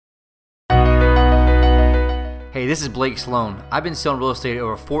Hey, this is Blake Sloan. I've been selling real estate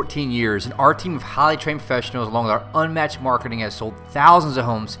over 14 years, and our team of highly trained professionals, along with our unmatched marketing, has sold thousands of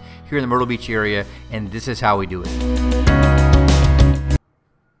homes here in the Myrtle Beach area, and this is how we do it.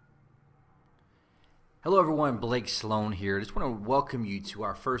 Hello, everyone. Blake Sloan here. I just want to welcome you to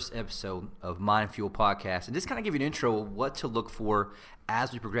our first episode of Mind Fuel Podcast, and just kind of give you an intro of what to look for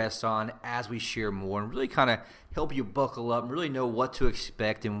as we progress on, as we share more, and really kind of help you buckle up and really know what to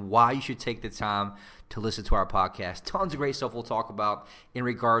expect and why you should take the time to listen to our podcast. Tons of great stuff we'll talk about in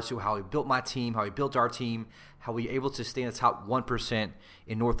regards to how we built my team, how we built our team, how we were able to stay in the top 1%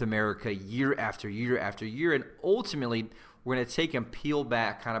 in North America year after year after year, and ultimately we're going to take and peel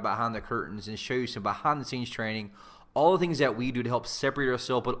back kind of behind the curtains and show you some behind-the-scenes training, all the things that we do to help separate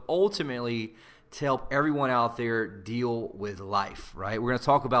ourselves, but ultimately to help everyone out there deal with life, right? We're going to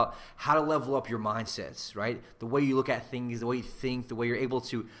talk about how to level up your mindsets, right? The way you look at things, the way you think, the way you're able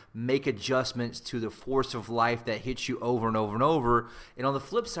to make adjustments to the force of life that hits you over and over and over. And on the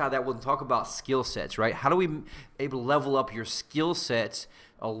flip side of that, we'll talk about skill sets, right? How do we able to level up your skill sets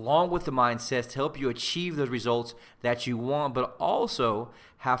along with the mindsets to help you achieve those results that you want, but also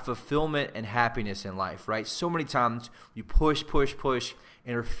have fulfillment and happiness in life, right? So many times you push,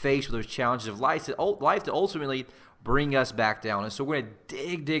 and are faced with those challenges of life that ultimately bring us back down. And so we're going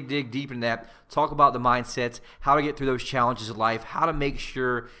to dig deep into that, talk about the mindsets, how to get through those challenges of life, how to make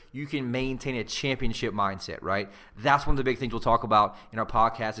sure you can maintain a championship mindset, right? That's one of the big things we'll talk about in our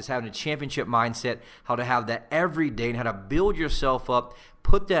podcast is having a championship mindset, how to have that every day and how to build yourself up,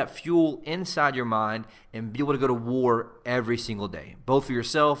 put that fuel inside your mind, and be able to go to war every single day, both for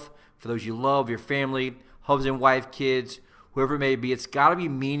yourself, for those you love, your family, husband, wife, kids, whoever it may be. It's got to be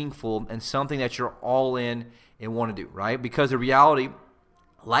meaningful and something that you're all in and want to do, right? Because the reality,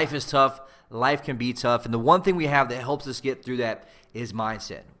 life is tough, life can be tough, and the one thing we have that helps us get through that is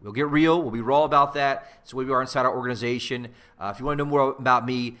mindset. We'll get real, we'll be raw about that. It's the way we are inside our organization. If you want to know more about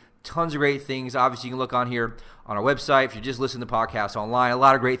me, tons of great things. Obviously, you can look on here on our website. If you just listen to the podcast online, a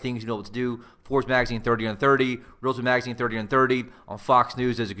lot of great things you know what to do. Forbes Magazine 30 on 30, Realtor Magazine 30 on 30, on Fox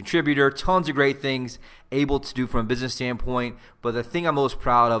News as a contributor. Tons of great things able to do from a business standpoint. But the thing I'm most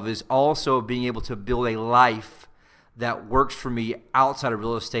proud of is also being able to build a life that works for me outside of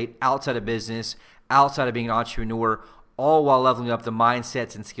real estate, outside of business, outside of being an entrepreneur, all while leveling up the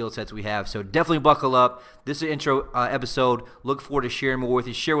mindsets and skill sets we have. So definitely buckle up. This is an intro episode. Look forward to sharing more with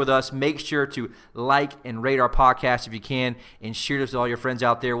you. Share with us. Make sure to like and rate our podcast if you can, and share this with all your friends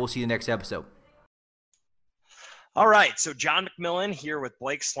out there. We'll see you next episode. All right, so John McMillan here with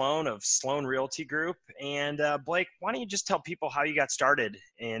Blake Sloan of Sloan Realty Group. And Blake, why don't you just tell people how you got started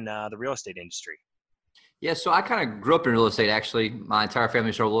in the real estate industry? Yeah, so I kind of grew up in real estate, actually. My entire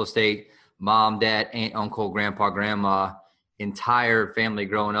family started real estate. Mom, dad, aunt, uncle, grandpa, grandma, entire family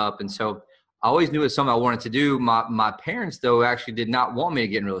growing up. And so I always knew it was something I wanted to do. My parents, though, actually did not want me to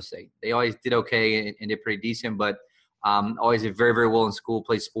get in real estate. They always did okay and did pretty decent, but always did very, very well in school,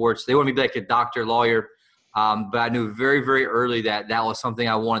 played sports. They wanted me to be like a doctor, lawyer. But I knew very, very early that was something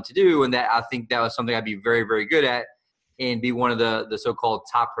I wanted to do, and that I think that was something I'd be very, very good at and be one of the so-called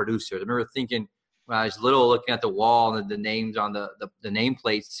top producers. I remember thinking when I was little, looking at the wall and the names on the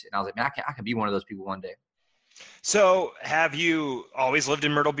nameplates, and I was like, man, I can be one of those people one day. So have you always lived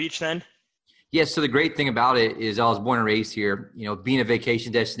in Myrtle Beach then? Yes. So the great thing about it is I was born and raised here. You know, being a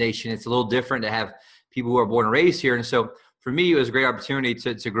vacation destination, it's a little different to have people who are born and raised here. And so for me, it was a great opportunity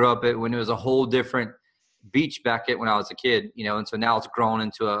to grow up when it was a whole different beach back when I was a kid, you know, and so now it's grown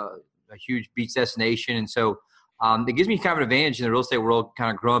into a huge beach destination. And so it gives me kind of an advantage in the real estate world, kind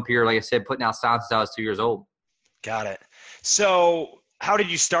of growing up here, like I said, putting out signs since I was 2 years old. Got it. So how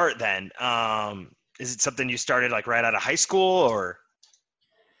did you start then? Is it something you started like right out of high school or?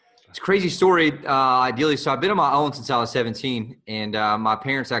 It's a crazy story, ideally. So I've been on my own since I was 17, and my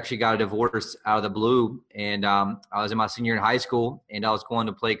parents actually got a divorce out of the blue. And I was in my senior year in high school, and I was going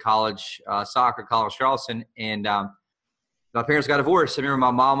to play college soccer, College Charleston, and my parents got divorced. I remember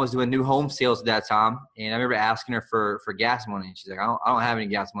my mom was doing new home sales at that time, and I remember asking her for gas money. And she's like, I don't have any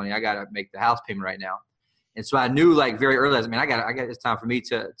gas money. I got to make the house payment right now. And so I knew like very early, I was, man, I got it's time for me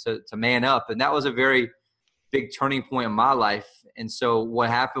to man up. And that was a very big turning point in my life. And so what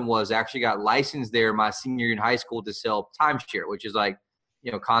happened was I actually got licensed there my senior year in high school to sell timeshare, which is like,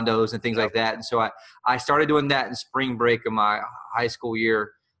 you know, condos and things like that. And so I started doing that in spring break of my high school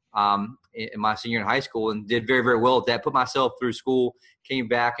year, in my senior year in high school, and did very, very well at that. Put myself through school, came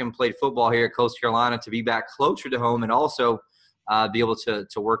back and played football here at Coastal Carolina to be back closer to home and also be able to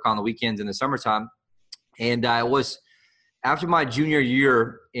work on the weekends in the summertime. And it was after my junior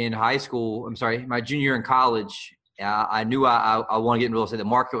year in high school, my junior year in college, I knew I wanted to get in real estate. The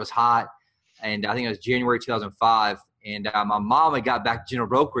market was hot. and I think it was January 2005. And my mom had got back to general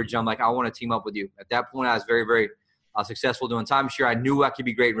brokerage. I'm like, I want to team up with you. At that point, I was very, very successful doing timeshare. I knew I could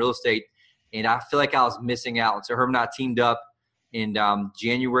be great in real estate, and I feel like I was missing out. So her and I teamed up in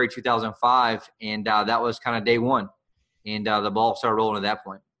January 2005, and that was kind of day one. And the ball started rolling at that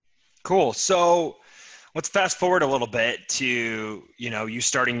point. Cool. So let's fast forward a little bit to, you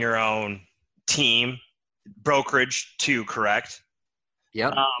starting your own team, brokerage too, correct?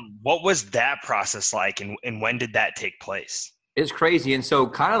 Yep. What was that process like, and when did that take place? It's crazy. And so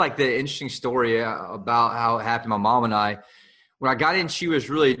kind of like the interesting story about how it happened to my mom and I, when I got in, she was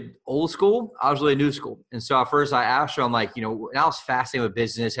really old school. I was really new school. And so at first I asked her, I'm like, and I was fascinated with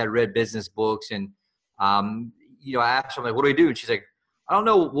business, had read business books. And, I asked her, I'm like, what do we do? And she's like, I don't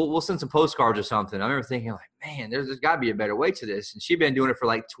know. We'll send some postcards or something. I remember thinking like, man, there's got to be a better way to this. And she'd been doing it for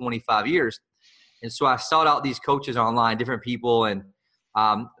like 25 years. And so I sought out these coaches online, different people. And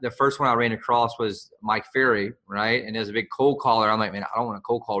the first one I ran across was Mike Ferry, right? And as a big cold caller, I'm like, man, I don't want to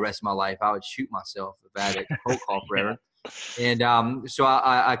cold call the rest of my life. I would shoot myself if I had a cold call forever. And so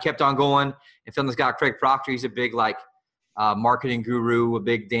I kept on going and found this guy, Craig Proctor. He's a big marketing guru, a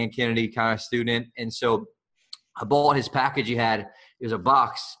big Dan Kennedy kind of student. And so I bought his package he had. It was a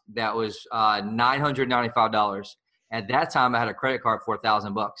box that was $995. At that time, I had a credit card for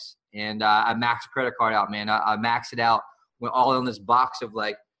 $1,000, and I maxed the credit card out, man. I maxed it out, went all in this box of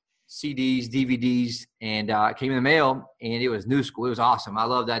like CDs, DVDs, and it came in the mail, and it was new school. It was awesome. I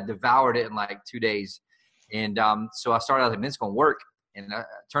loved that. I devoured it in like 2 days. And so I started, I was like, man, it's going to work. And it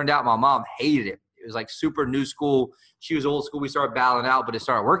turned out my mom hated it. It was like super new school. She was old school. We started battling out, but it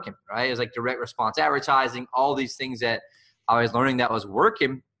started working, right? It was like direct response advertising, all these things that I was learning that was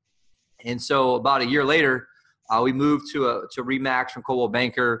working. And so about a year later, we moved to Remax from Coldwell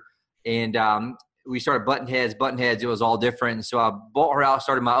Banker, and we started Button Heads. It was all different. And so I bought her out,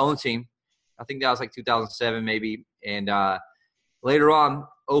 started my own team. I think that was like 2007 maybe. And later on,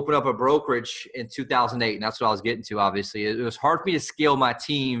 opened up a brokerage in 2008, and that's what I was getting to, obviously. It was hard for me to scale my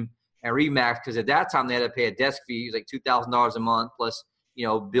team at Remax because at that time they had to pay a desk fee. It was like $2,000 a month plus,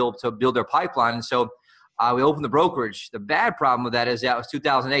 build their pipeline. And so we opened the brokerage. The bad problem with that is that was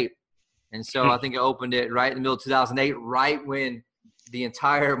 2008. And so I think I opened it right in the middle of 2008, right when the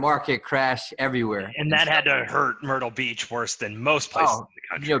entire market crashed everywhere. And that had to hurt Myrtle Beach worse than most places in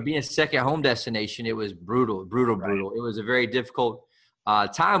the country. Being a second home destination, it was brutal. It was a very difficult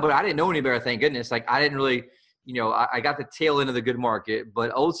time, but I didn't know any better, thank goodness. Like I didn't really, I got the tail end of the good market,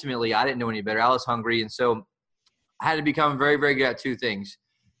 but ultimately I didn't know any better. I was hungry. And so I had to become very, very good at two things.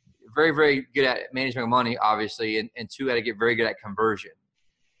 Very, very good at managing money, obviously, and two, I had to get very good at conversion.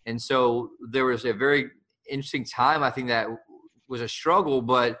 And so there was a very interesting time. I think that was a struggle,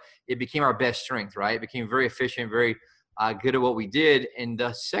 but it became our best strength, right? It became very efficient, very good at what we did. And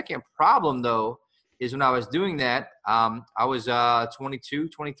the second problem, though, is when I was doing that, I was 22,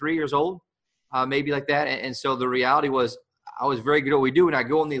 23 years old, maybe like that. And so the reality was I was very good at what we do. And I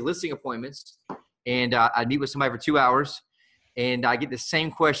go on these listing appointments, and I'd meet with somebody for 2 hours, and I get the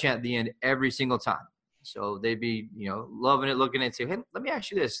same question at the end every single time. So they'd be, loving it, looking at it, and say, hey, let me ask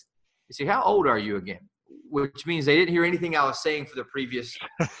you this. They say, how old are you again? Which means they didn't hear anything I was saying for the previous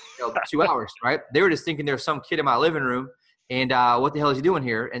 2 hours, right? They were just thinking there's some kid in my living room, and what the hell is he doing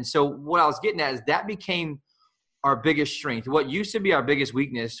here? And so what I was getting at is that became our biggest strength. What used to be our biggest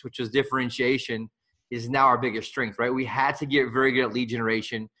weakness, which was differentiation, is now our biggest strength, right? We had to get very good at lead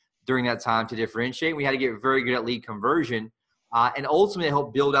generation during that time to differentiate. We had to get very good at lead conversion. And ultimately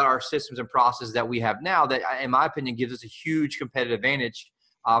help build out our systems and processes that we have now that, in my opinion, gives us a huge competitive advantage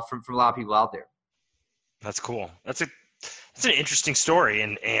from a lot of people out there. That's cool. That's an interesting story.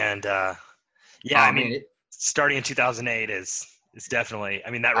 And starting in 2008 is definitely,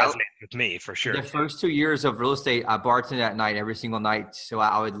 that resonates with me for sure. The first 2 years of real estate, I bartended at night every single night. So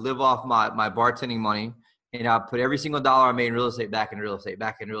I would live off my bartending money, and I put every single dollar I made in real estate back in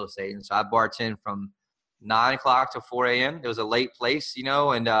real estate. And so I bartended from 9 o'clock to 4 a.m. It was a late place, and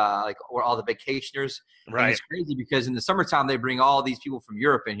or all the vacationers. Right. And it's crazy because in the summertime, they bring all these people from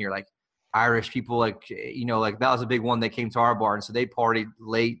Europe in here, like Irish people, like that was a big one that came to our bar. And so they partied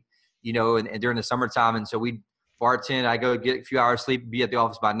late, and during the summertime. And so we bartend, I go get a few hours sleep, be at the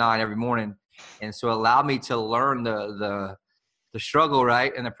office by 9 every morning. And so it allowed me to learn the struggle,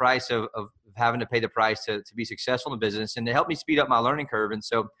 right? And the price of having to pay the price to be successful in the business, and to help me speed up my learning curve. And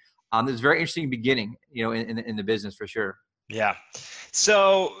so it was a very interesting beginning, in the business for sure. Yeah.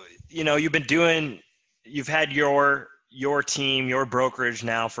 So, you've had your team, your brokerage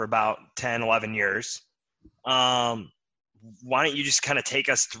now for about 10, 11 years. Why don't you just kind of take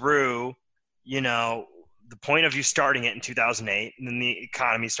us through, the point of you starting it in 2008, and then the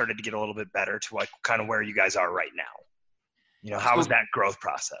economy started to get a little bit better to like kind of where you guys are right now? How was that growth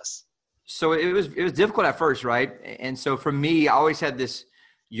process? So it was difficult at first, right? And so for me, I always had this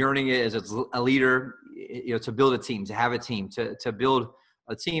yearning as a leader, to build a team, to have a team, to build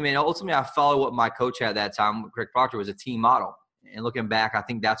a team. And ultimately, I followed what my coach had at that time, Greg Proctor, was a team model. And looking back, I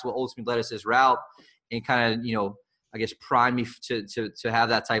think that's what ultimately led us this route and kind of, I guess primed me to have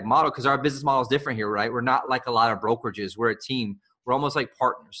that type of model, because our business model is different here, right? We're not like a lot of brokerages. We're a team. We're almost like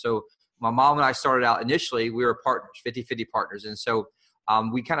partners. So my mom and I started out initially, we were partners, 50-50 partners. And so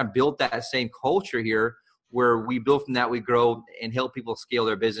we kind of built that same culture here where we build from that, we grow and help people scale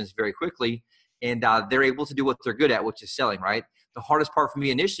their business very quickly. And they're able to do what they're good at, which is selling, right? The hardest part for me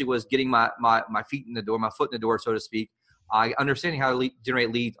initially was getting my feet in the door, my foot in the door, so to speak. Understanding how to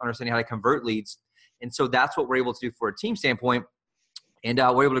generate leads, understanding how to convert leads. And so that's what we're able to do for a team standpoint. And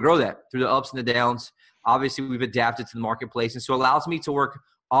we're able to grow that through the ups and the downs. Obviously, we've adapted to the marketplace. And so it allows me to work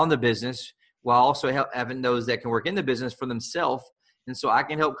on the business while also having those that can work in the business for themselves. And so I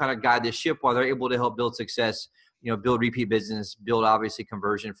can help kind of guide the ship while they're able to help build success, build repeat business, build obviously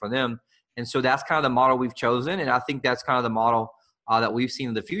conversion for them. And so that's kind of the model we've chosen. And I think that's kind of the model that we've seen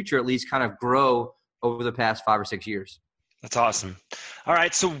in the future, at least kind of grow over the past 5 or 6 years. That's awesome. All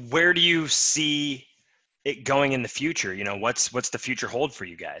right. So where do you see it going in the future? What's the future hold for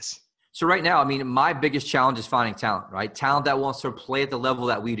you guys? So right now, my biggest challenge is finding talent, right? Talent that wants to play at the level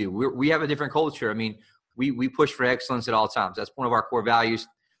that we do. We have a different culture. We push for excellence at all times. That's one of our core values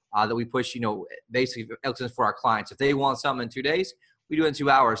that we push, basically excellence for our clients. If they want something in 2 days, we do it in 2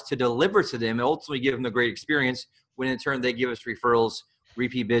 hours to deliver to them and ultimately give them a great experience, when in turn they give us referrals,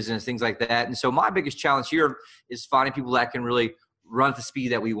 repeat business, things like that. And so my biggest challenge here is finding people that can really run at the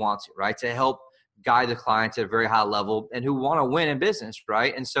speed that we want to, right? To help guide the clients at a very high level and who want to win in business,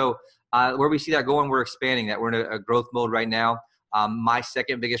 right? And so where we see that going, we're expanding that. We're in a growth mode right now. My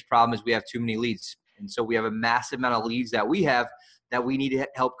second biggest problem is we have too many leads. And so we have a massive amount of leads that we have that we need to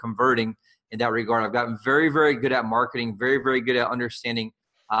help converting in that regard. I've gotten very, very good at marketing, very, very good at understanding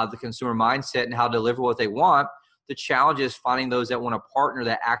the consumer mindset and how to deliver what they want. The challenge is finding those that want to partner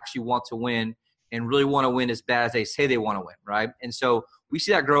that actually want to win and really want to win as bad as they say they want to win, right? And so we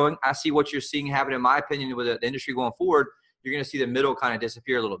see that growing. I see what you're seeing happen, in my opinion, with the industry going forward. You're going to see the middle kind of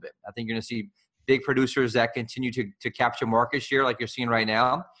disappear a little bit. I think you're going to see big producers that continue to capture market share like you're seeing right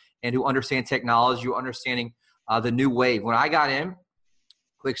now, and who understand technology, who understanding the new wave. When I got in,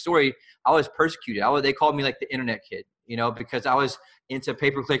 quick story, I was persecuted. They called me like the internet kid, because I was into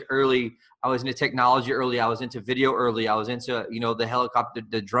pay-per-click early. I was into technology early. I was into video early. I was into, the helicopter,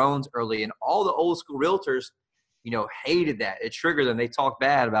 the drones early. And all the old school realtors, hated that. It triggered them. They talked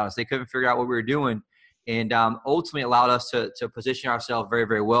bad about us. They couldn't figure out what we were doing. And ultimately allowed us to position ourselves very,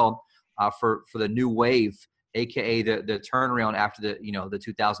 very well for the new wave, AKA the turnaround after the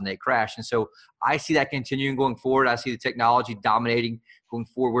 2008 crash. And so I see that continuing going forward. I see the technology dominating going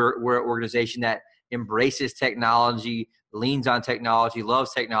forward. We're an organization that embraces technology, leans on technology,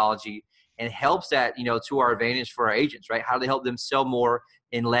 loves technology, and helps that, to our advantage for our agents, right? How do they help them sell more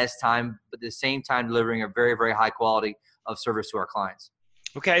in less time, but at the same time delivering a very, very high quality of service to our clients.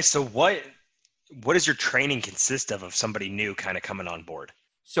 Okay. So what does your training consist of somebody new kind of coming on board?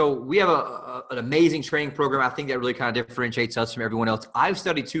 So we have an amazing training program. I think that really kind of differentiates us from everyone else. I've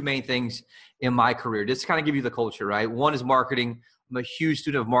studied two main things in my career, just to kind of give you the culture, right? One is marketing. I'm a huge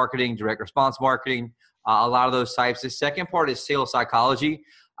student of marketing, direct response marketing, a lot of those types. The second part is sales psychology.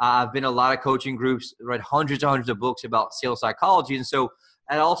 I've been in a lot of coaching groups, read hundreds and hundreds of books about sales psychology. And so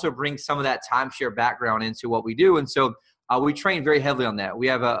that also brings some of that timeshare background into what we do. And so we train very heavily on that. We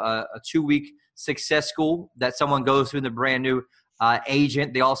have a 2-week success school that someone goes through, the brand new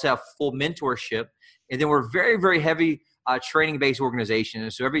agent. They also have full mentorship. And then we're very, very heavy training-based organization.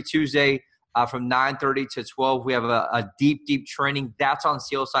 And so every Tuesday from 9:30 to 12, we have a deep, deep training. That's on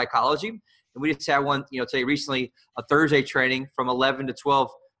sales psychology. And we just had one, today recently, a Thursday training from 11 to 12,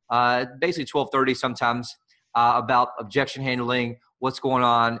 basically 12:30 sometimes, about objection handling, what's going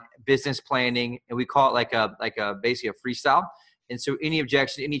on, business planning, and we call it like a basically a freestyle. And so any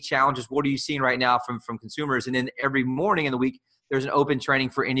objections, any challenges, what are you seeing right now from consumers? And then every morning in the week, there's an open training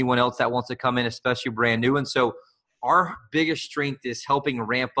for anyone else that wants to come in, especially brand new. And so our biggest strength is helping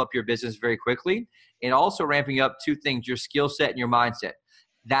ramp up your business very quickly, and also ramping up two things: your skill set and your mindset.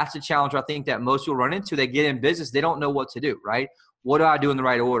 That's a challenge I think that most people run into. They get in business, they don't know what to do, right? What do I do in the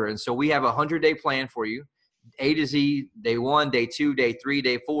right order? And so we have a 100-day plan for you, A to Z, day 1, day 2, day 3,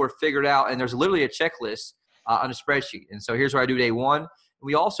 day 4, figured out. And there's literally a checklist on a spreadsheet. And so here's what I do day 1.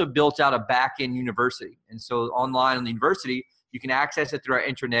 We also built out a back-end university. And so online on the university, you can access it through our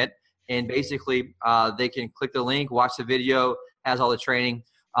intranet, And basically, they can click the link, watch the video, has all the training,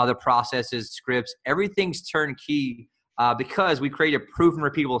 the processes, scripts, everything's turnkey because we create a proven,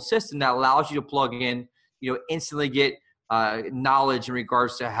 repeatable system that allows you to plug in, instantly get knowledge in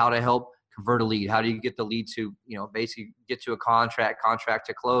regards to how to help convert a lead. How do you get the lead to, basically get to a contract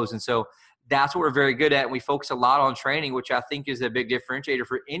to close? And so that's what we're very good at. And we focus a lot on training, which I think is a big differentiator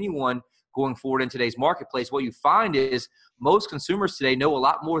for anyone going forward in today's marketplace. What you find is most consumers today know a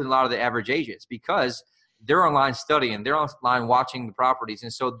lot more than a lot of the average agents because they're online studying, they're online watching the properties.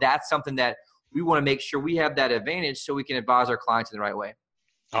 And so that's something that we want to make sure we have that advantage so we can advise our clients in the right way.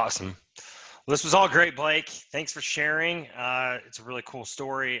 Awesome. Well, this was all great, Blake. Thanks for sharing. It's a really cool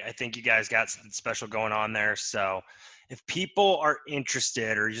story. I think you guys got something special going on there. So if people are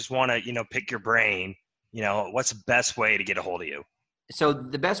interested or just want to, pick your brain, what's the best way to get a hold of you? So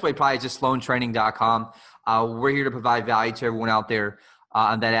the best way probably is just sloantraining.com. We're here to provide value to everyone out there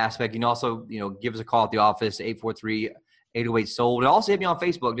on that aspect. You can also, give us a call at the office, 843-808-SOLD. And also hit me on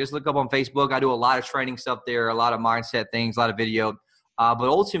Facebook. Just look up on Facebook. I do a lot of training stuff there, a lot of mindset things, a lot of video. But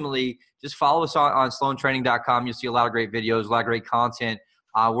ultimately, just follow us on sloantraining.com. You'll see a lot of great videos, a lot of great content.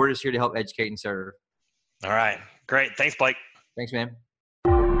 We're just here to help educate and serve. All right. Great. Thanks, Blake. Thanks, man.